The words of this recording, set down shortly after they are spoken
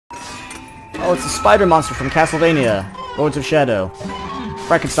Oh, it's a spider monster from Castlevania, Lords of Shadow.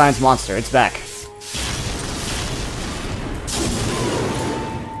 Frankenstein's monster, it's back.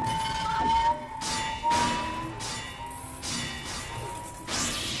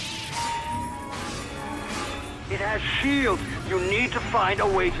 It has shields. You need to find a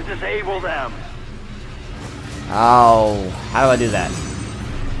way to disable them. Oh, how do I do that?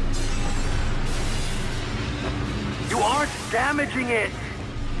 You aren't damaging it.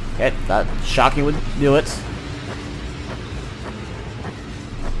 Okay, that shocking would do it.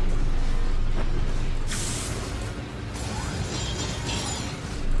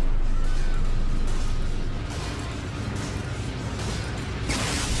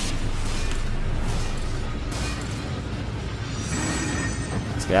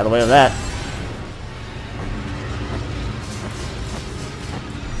 Let's get out of the way of that.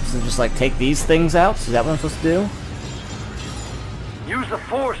 So just like take these things out? Is that what I'm supposed to do? Use the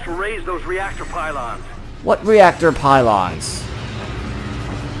force to raise those reactor pylons. What reactor pylons?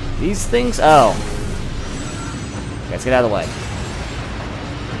 These things? Oh. Okay, let's get out of the way.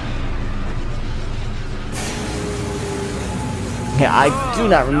 Yeah, I do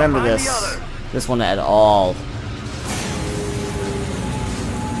not remember this one at all.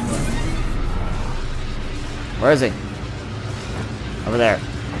 Where is he? Over there.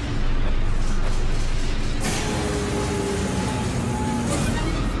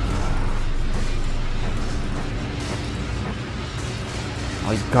 Oh,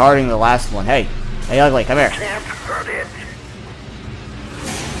 he's guarding the last one. Hey. Hey, Ugly, come here. Can't hurt it.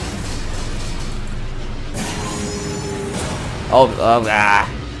 Oh, ah.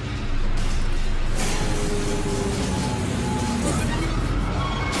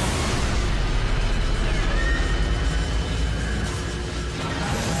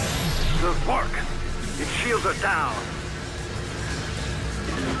 Good work. Its shields are down.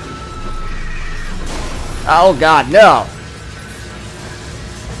 Oh, God, no.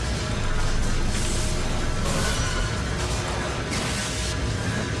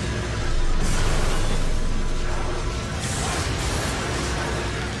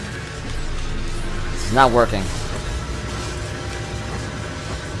 It's not working.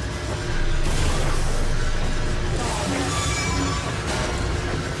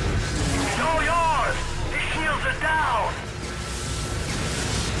 It's all yours. The shields are down.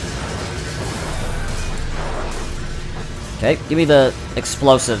 Okay, give me the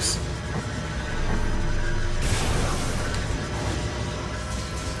explosives.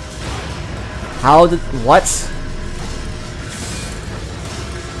 How did... what?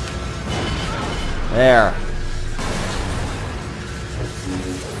 There.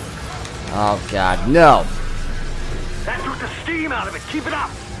 Oh, God, no. That took the steam out of it. Keep it up.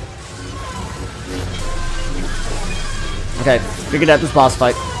 Okay, figured out this boss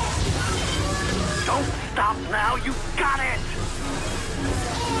fight. Don't stop now. You got it.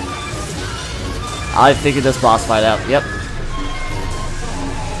 I figured this boss fight out. Yep.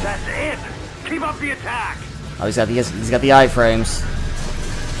 That's it. Keep up the attack. Oh, he's got the iframes.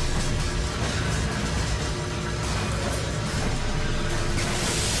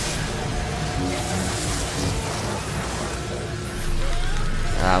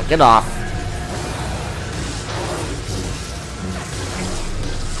 Oh, get off.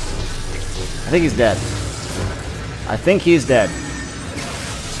 I think he's dead. I think he's dead.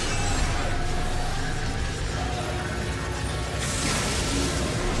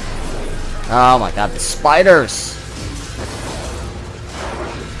 Oh my God, the spiders!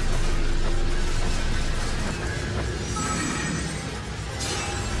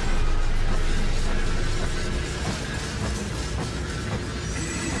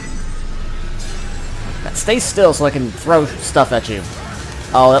 Stay still so I can throw stuff at you.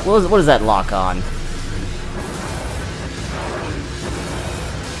 Oh, what is that lock on?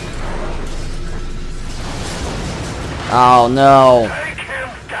 Oh no. Take him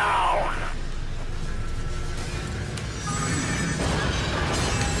down.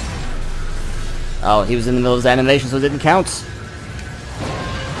 Oh, he was in the middle of his animation, so it didn't count.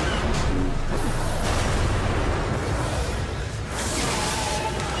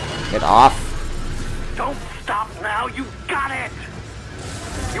 Get off. Don't stop now. You got it.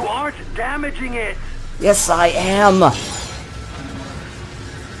 You aren't damaging it. Yes, I am.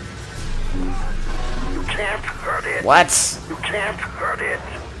 You can't hurt it. What? You can't hurt it.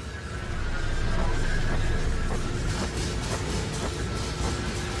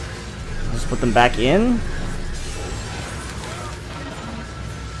 Just put them back in?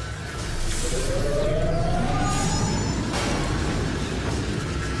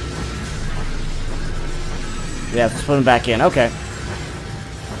 Yeah, just put them back in. Okay.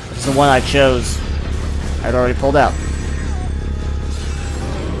 It's the one I chose. I'd already pulled out.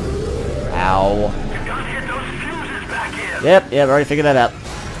 Ow. You gotta get those fuses back in. Yep, I've already figured that out.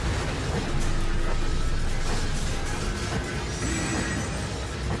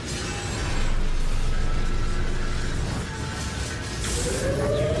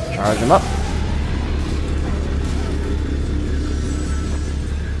 Charge him up.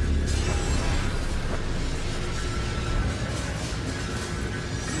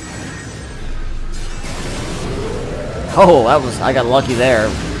 Oh, I got lucky there.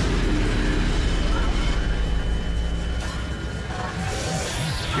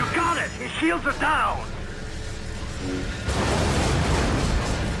 You got it. His shields are down.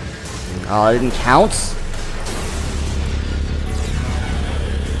 Oh, it didn't count?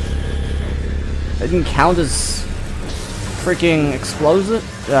 It didn't count as freaking explosive?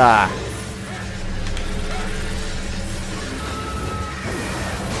 Ah.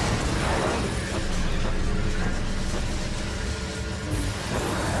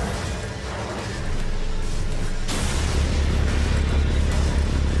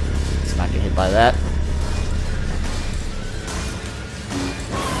 Let's not get hit by that.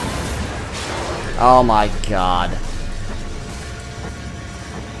 Oh my god.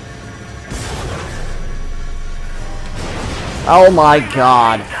 Oh my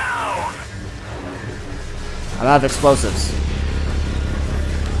god. I'm out of explosives.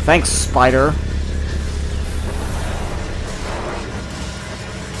 Thanks, spider.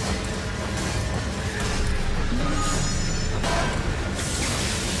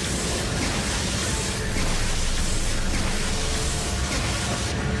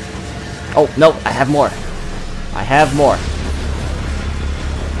 Oh, no, I have more. I have more.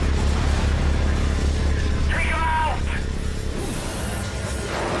 Take him out.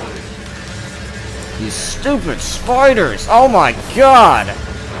 These stupid spiders! Oh my god!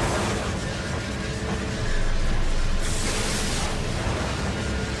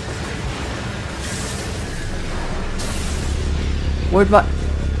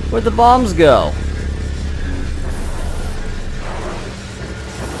 Where'd the bombs go?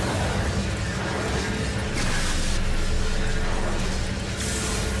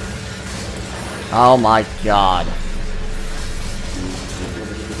 Oh my god.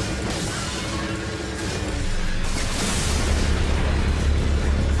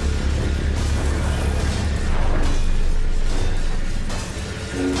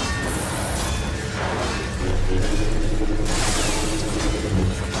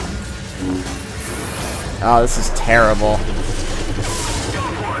 Oh, this is terrible. Go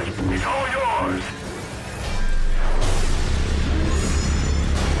for it. It's all yours.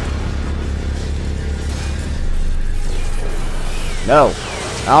 No.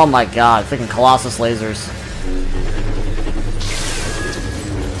 Oh my god, freaking Colossus lasers.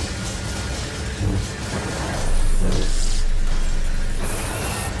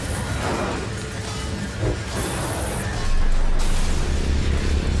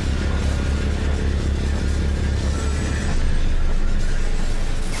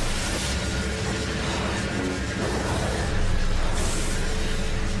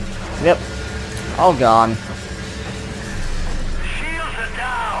 Yep. All gone. Shields are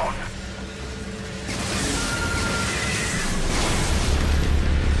down.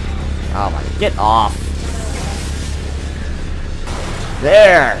 Oh my, get off.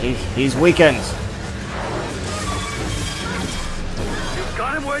 There, he's weakened. You've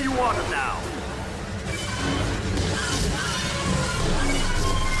got him where you want him now.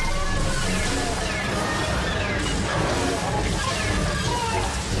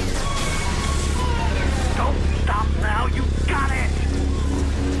 Don't stop now. You got it.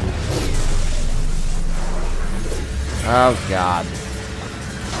 Oh god.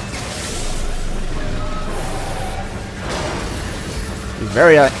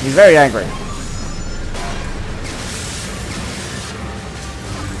 He's very angry.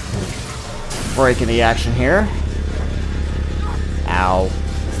 Breaking the action here. Ow.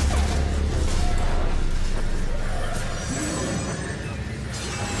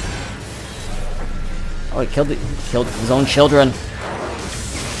 Oh, he killed his own children.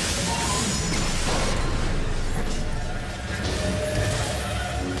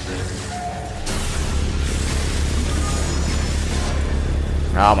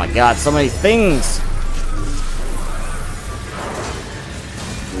 Oh my god, so many things!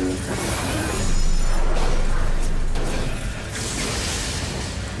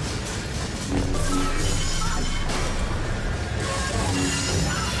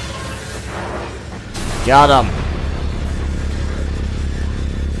 Got him!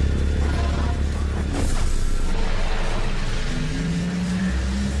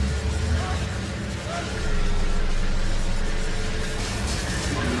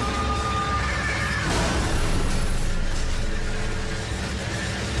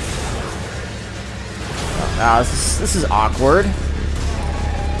 This is awkward.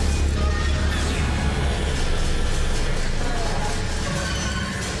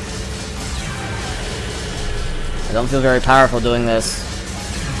 I don't feel very powerful doing this.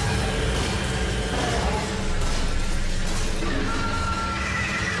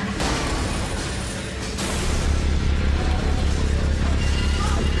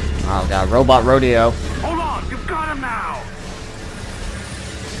 Oh god, Robot Rodeo. Hold on, you've got him now.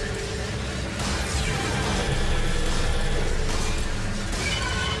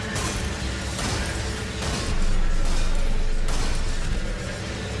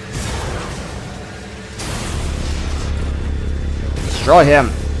 Destroy him.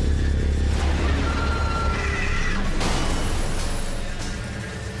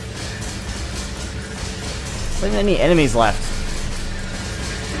 There aren't any enemies left.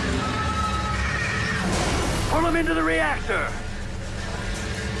 Pull him into the reactor.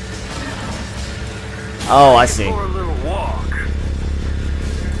 Oh, I see. For a little walk.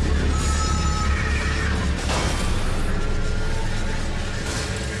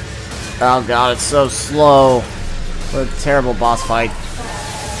 Oh god, it's so slow. What a terrible boss fight.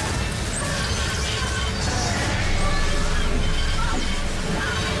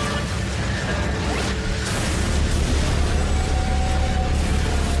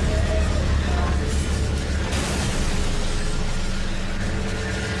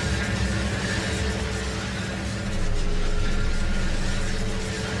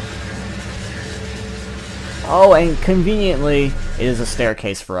 Oh, and conveniently, it is a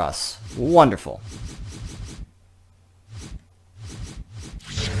staircase for us. Wonderful.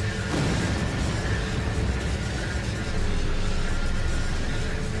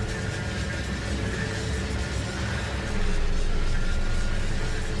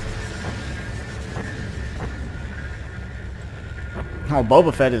 Oh,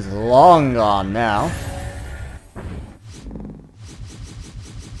 Boba Fett is long gone now.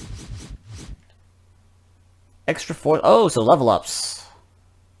 Extra force. Oh, so level ups.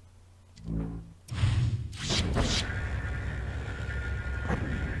 We're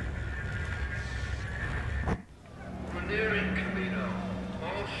nearing Camino.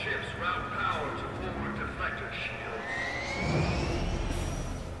 All ships route power to forward deflector shields.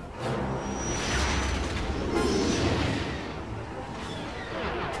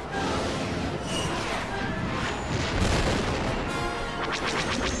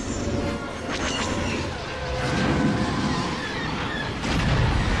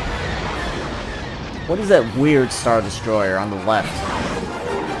 What is that weird Star Destroyer on the left?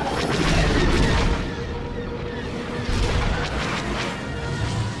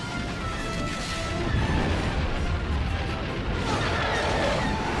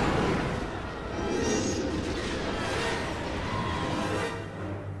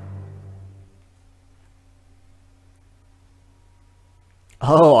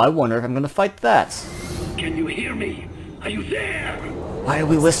 Oh, I wonder if I'm gonna fight that. Can you hear me? Are you there? Why are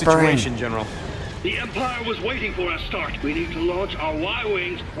we whispering? Situation, General. The Empire was waiting for us, Stark. We need to launch our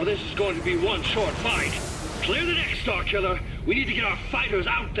Y-Wings, or this is going to be one short fight. Clear the deck, Starkiller. We need to get our fighters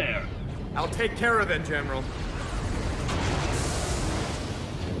out there. I'll take care of it, General.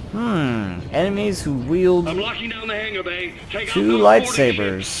 Enemies who wield I'm locking down the hangar bay. Take out two those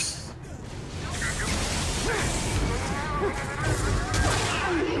lightsabers.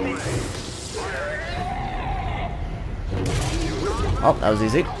 Oh, that was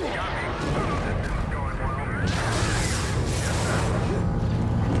easy.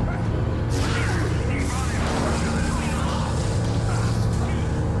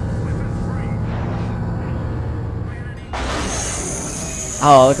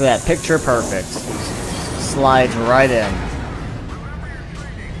 Oh, look at that. Picture perfect. Slides right in.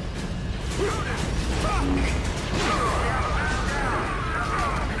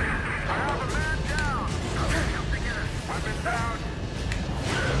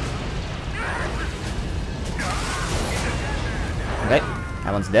 Okay,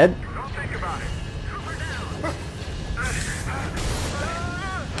 that one's dead.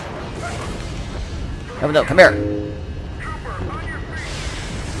 No, come here.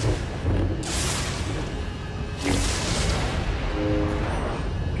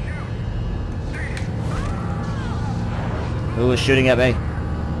 Who was shooting at me?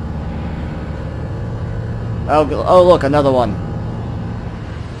 Oh, look, another one.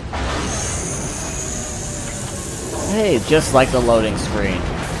 Hey, just like the loading screen.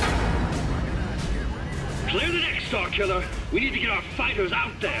 Clear the deck, Starkiller. We need to get our fighters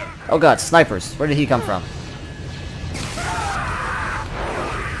out there. Oh god, snipers. Where did he come from?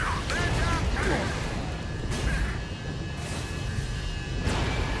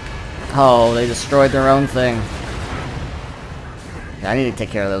 Oh, they destroyed their own thing. Yeah, I need to take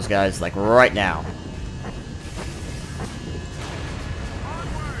care of those guys, like, right now.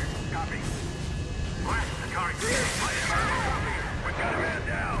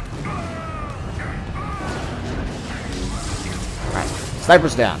 Alright,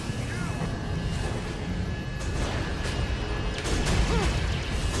 sniper's down.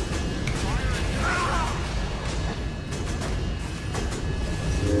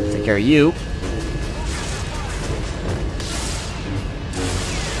 Take care of you.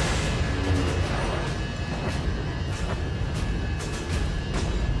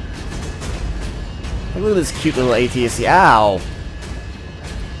 Look at this cute little ATSC. Ow!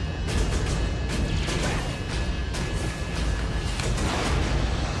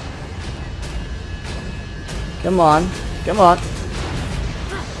 Come on. Come on.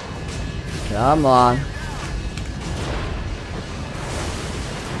 Come on.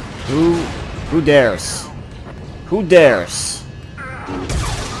 Who dares? Who dares?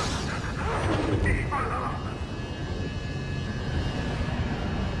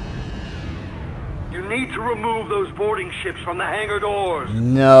 You need to remove those boarding ships from the hangar doors.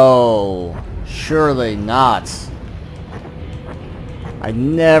 No. Surely not. I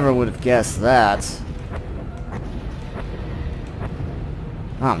never would have guessed that.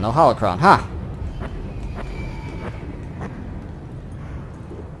 Oh, no holocron, huh?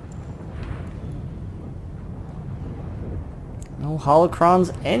 No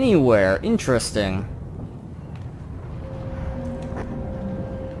holocrons anywhere. Interesting.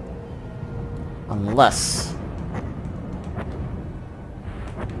 Unless...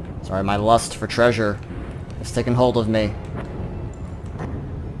 Sorry, my lust for treasure has taken hold of me.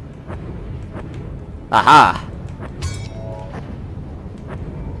 Aha!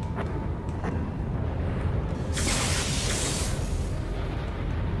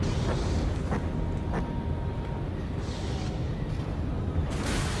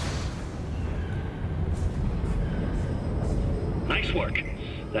 Nice work.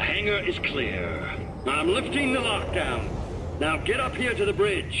 The hangar is clear. I'm lifting the lockdown. Now get up here to the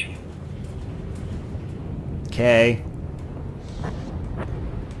bridge. Okay.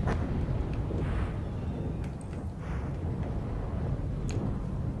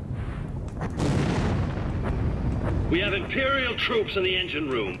 We have Imperial troops in the engine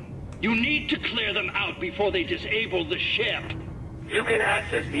room. You need to clear them out before they disable the ship. You can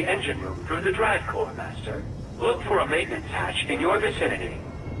access the engine room through the drive core, Master. Look for a maintenance hatch in your vicinity.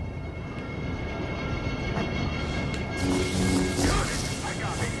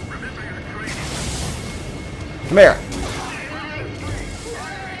 Come here.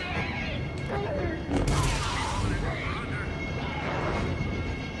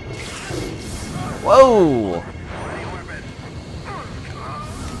 Whoa!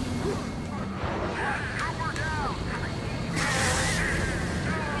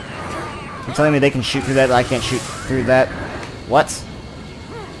 You're telling me they can shoot through that, but I can't shoot through that? What?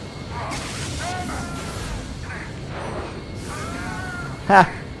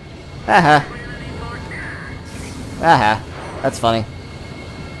 Ha! Aha! Aha! That's funny.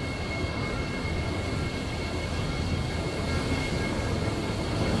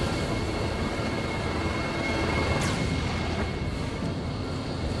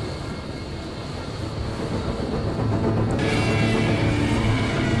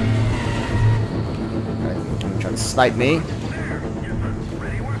 Trying to snipe me.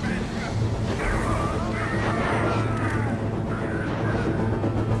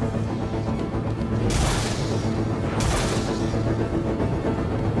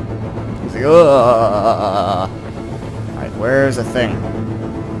 He's like, ugh. Alright, where's the thing?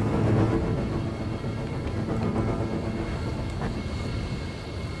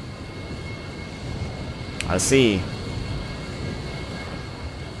 I see.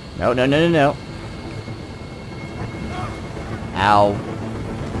 No, no, no, no, no. Ow.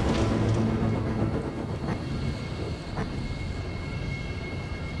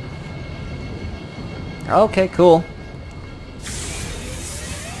 Okay, cool.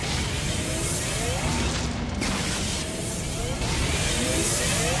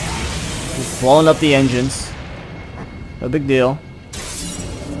 Just blowing up the engines. No big deal.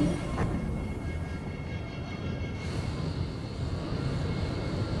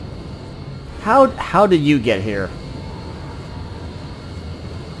 How did you get here?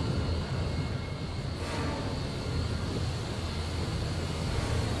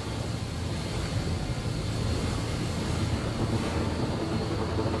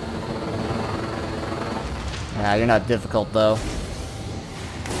 Nah, you're not difficult, though.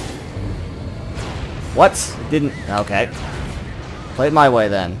 What? Didn't... Okay. Play it my way,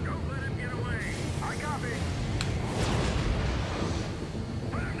 then.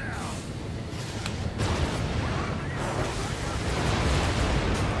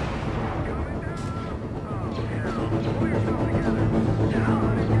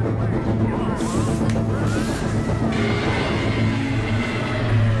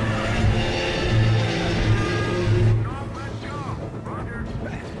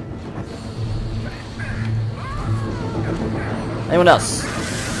 Anyone else?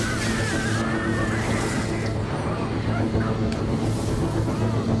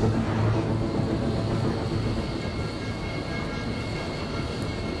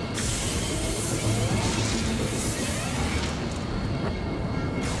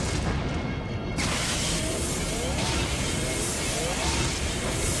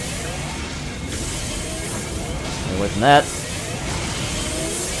 Get away from that.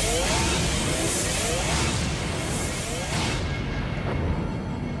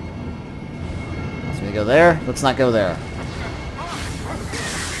 Go there. Let's not go there.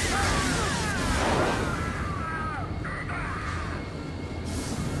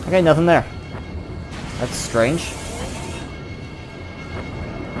 Okay, nothing there. That's strange.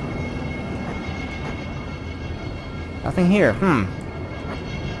 Nothing here.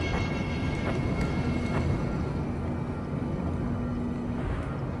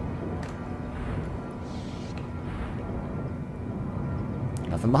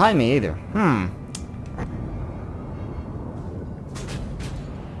 Nothing behind me either.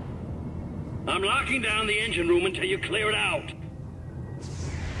 I'm locking down the engine room until you clear it out.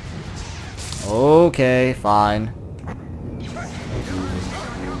 Okay, fine.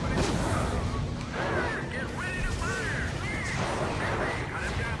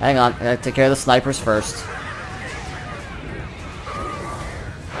 Hang on, I gotta take care of the snipers first.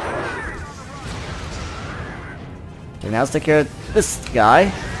 Okay, now let's take care of this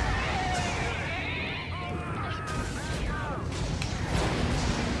guy.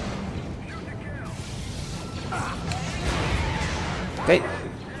 Okay,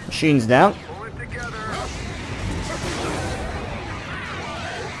 machine's down.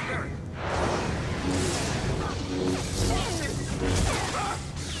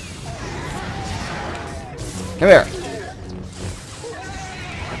 Come here.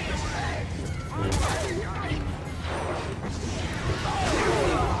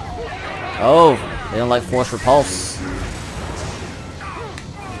 Oh, they don't like force repulse.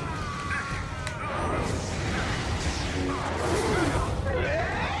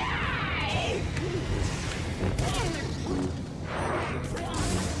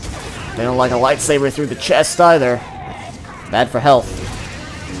 They don't like a lightsaber through the chest either. Bad for health.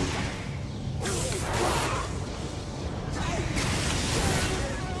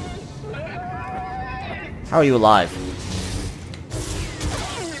 How are you alive?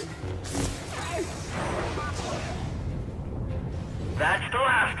 That's the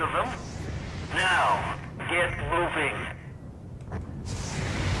last of them. Now, get moving.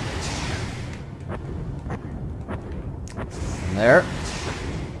 Nothing there.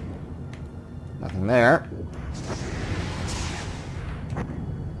 Nothing there.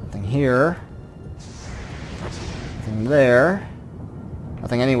 Nothing here. Nothing there.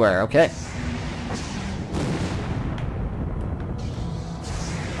 Nothing anywhere. Okay.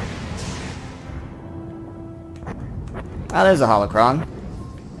 Ah, there's a holocron.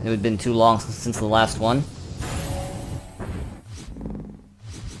 It had been too long since the last one.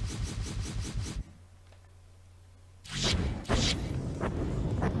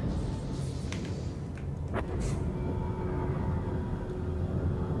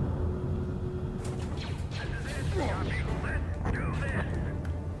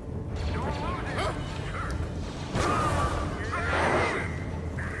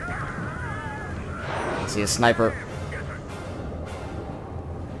 I see a sniper.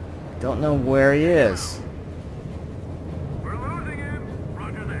 Don't know where he is. We're losing him.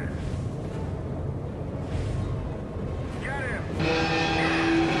 Roger that. Get him.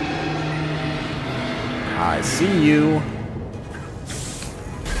 I see you.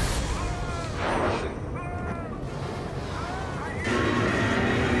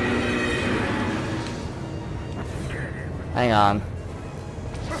 Hang on.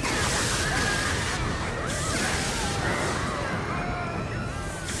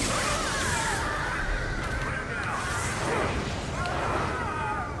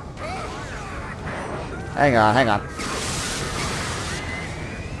 Hang on, hang on.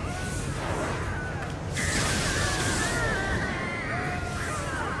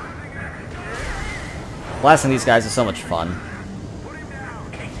 Blasting these guys is so much fun.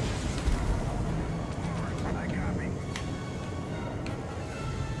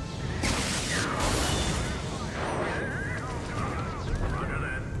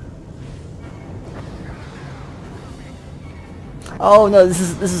 Oh no, this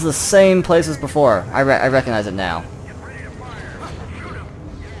is the same place as before. I recognize it now.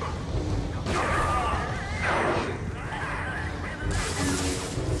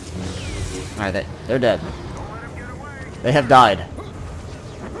 Alright, they're dead. They have died.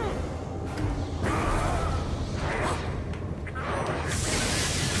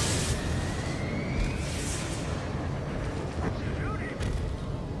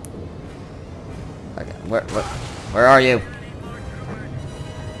 Okay, where are you?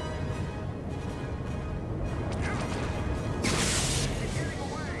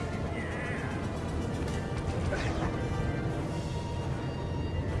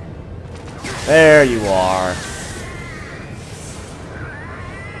 There you are.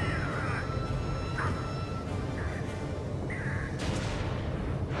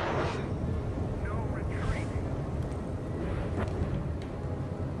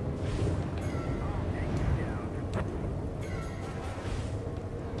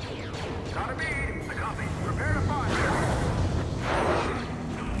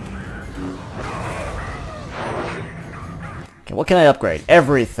 Okay, what can I upgrade?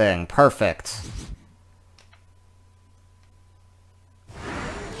 Everything. Perfect.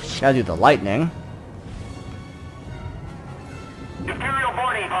 Gotta do the lightning. Imperial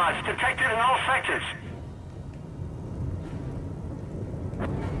boarding pods detected in all sectors.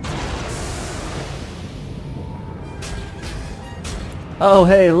 Oh,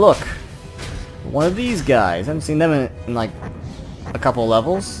 hey, look. One of these guys. I haven't seen them in like, a couple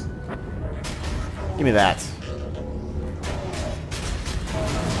levels. Give me that.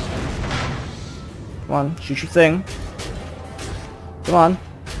 Come on, shoot your thing. Come on.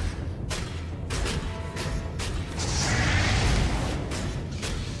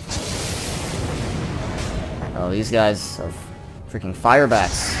 Oh, these guys are freaking fire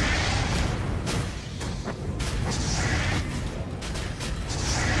bats.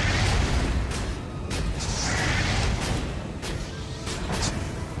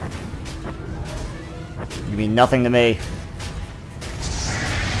 You mean nothing to me.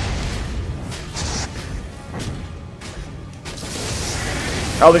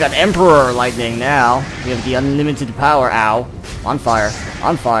 Oh, we got Emperor Lightning now. We have the unlimited power. Ow. On fire.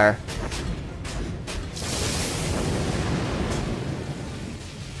 On fire.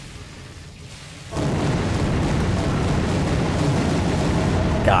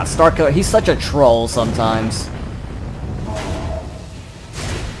 God, Starkiller, he's such a troll sometimes.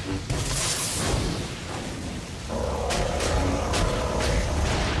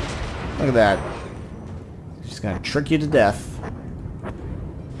 Look at that. He's just gonna trick you to death.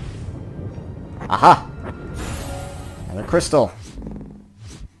 Aha! And a crystal.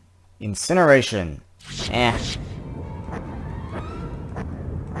 Incineration. Eh.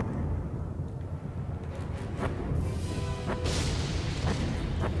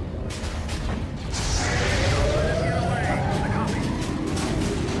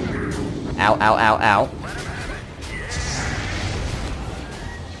 Ow, ow, ow, ow.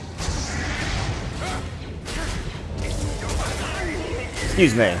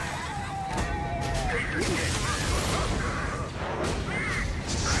 Excuse me.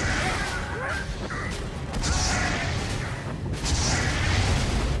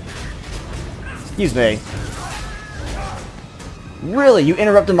 Excuse me. Really? You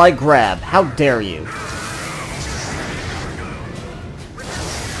interrupted my grab. How dare you?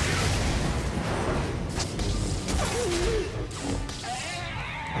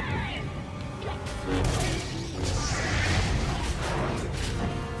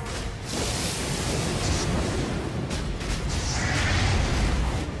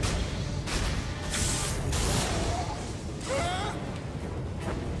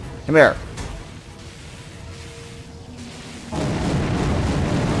 Come here.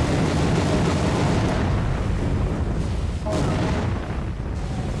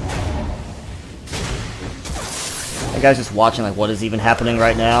 That guy's just watching like what is even happening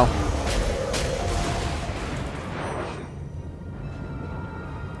right now.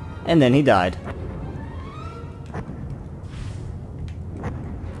 And then he died.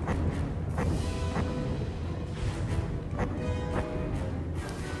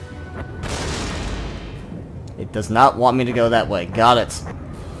 It does not want me to go that way. Got it.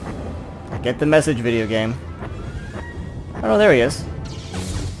 Get the message, video game. Oh, no, there he is.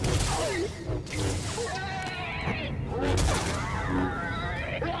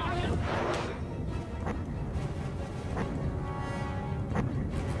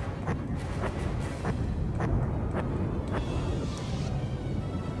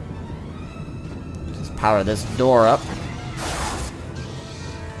 Just power this door up.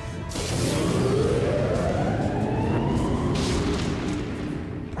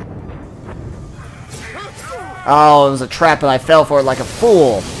 Oh, it was a trap and I fell for it like a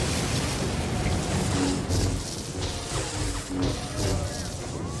fool.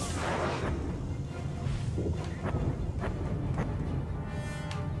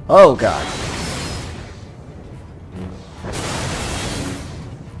 Oh, God.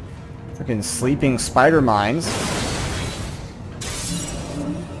 Freaking sleeping spider mines.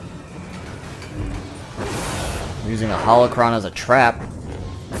 Using a holocron as a trap.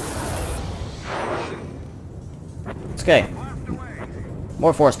 It's okay.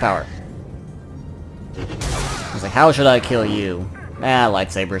 More force power. I was like, how should I kill you? Ah,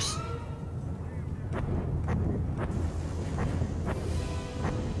 lightsabers.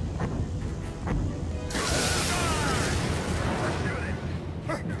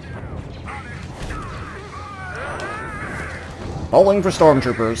 Bowling for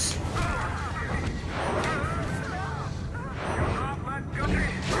stormtroopers.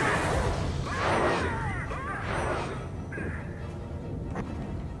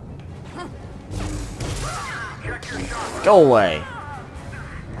 Go away.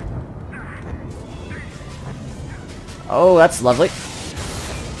 Oh, that's lovely.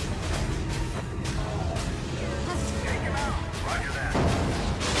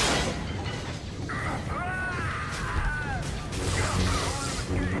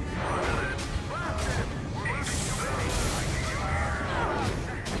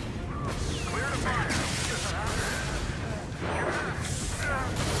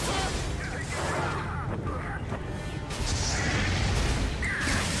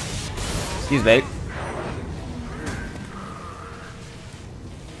 Excuse me.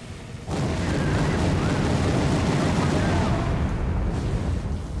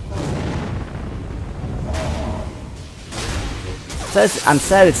 I'm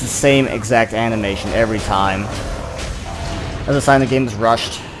sad it's the same exact animation every time. As a sign the game is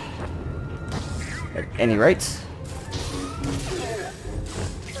rushed. At any rate.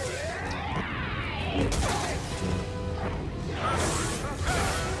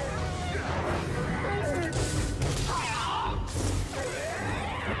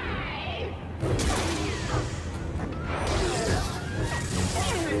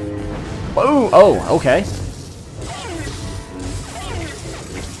 Whoa! Oh, okay.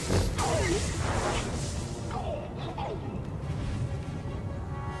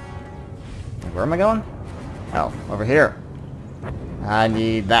 Where am I going? Oh, over here. I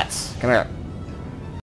need that. Come here.